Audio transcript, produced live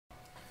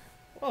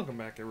Welcome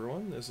back,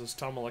 everyone. This is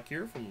Tomalak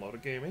here from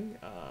Loaded Gaming.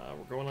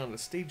 We're going on to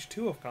Stage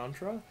 2 of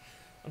Contra.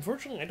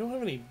 Unfortunately, I don't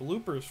have any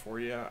bloopers for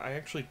you. I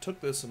actually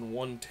took this in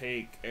one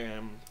take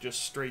and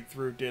just straight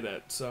through did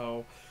it,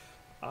 so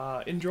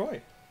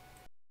enjoy.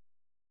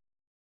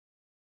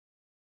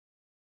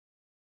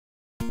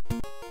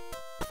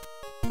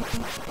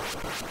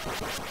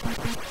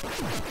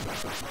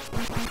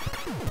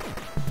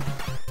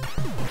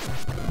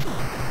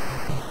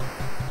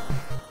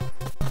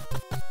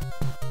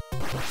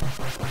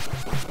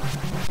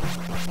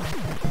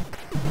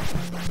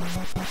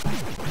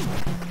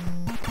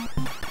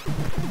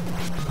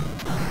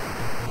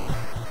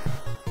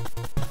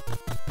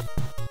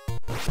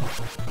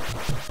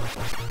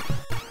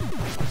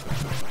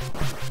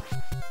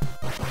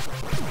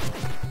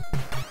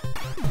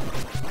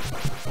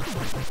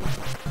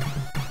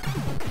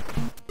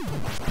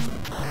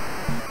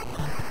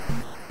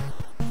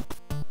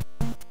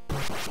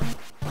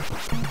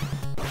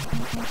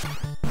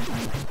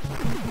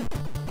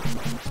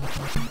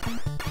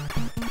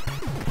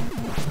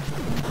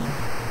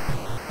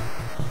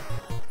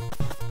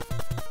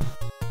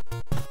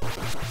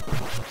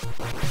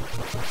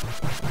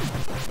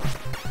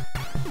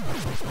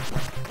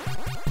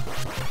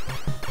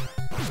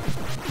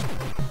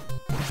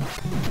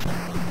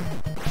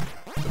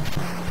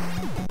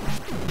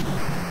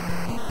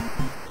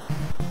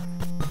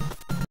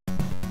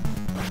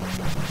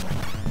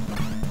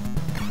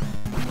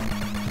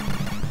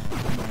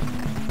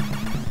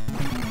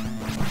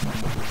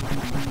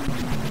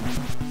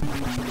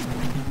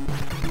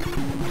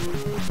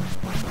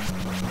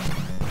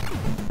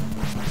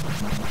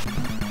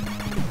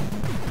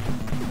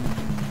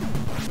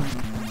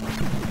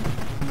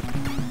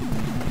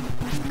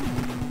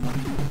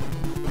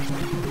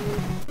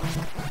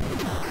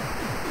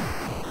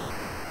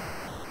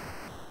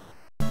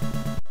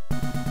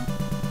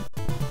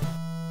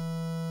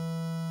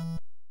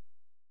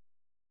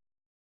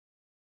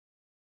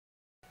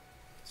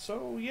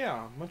 So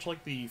yeah, much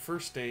like the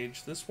first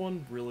stage, this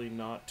one really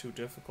not too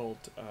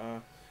difficult.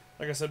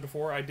 Like I said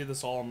before, I did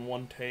this all in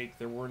one take.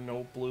 There were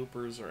no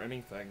bloopers or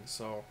anything,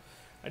 so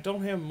I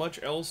don't have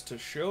much else to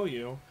show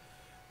you.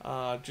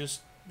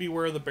 Just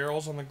beware of the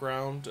barrels on the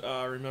ground.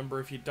 Remember,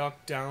 if you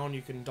duck down,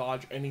 you can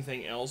dodge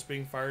anything else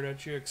being fired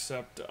at you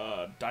except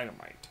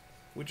dynamite,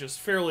 which is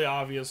fairly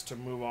obvious to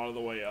move out of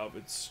the way of.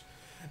 It's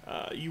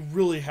you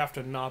really have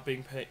to not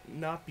be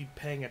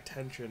paying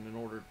attention in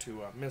order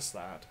to miss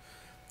that.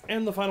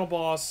 And the final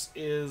boss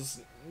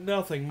is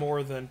nothing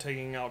more than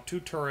taking out two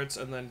turrets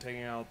and then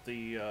taking out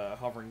the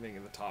hovering thing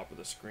at the top of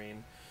the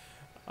screen.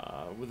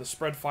 With a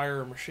spread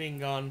fire or machine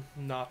gun,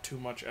 not too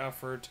much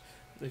effort.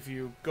 If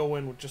you go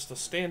in with just a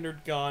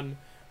standard gun,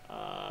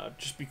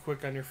 just be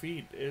quick on your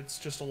feet. It's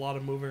just a lot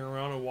of moving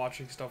around and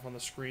watching stuff on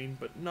the screen,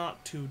 but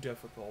not too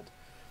difficult.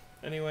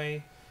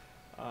 Anyway,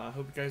 hope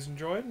you guys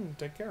enjoyed and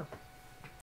take care.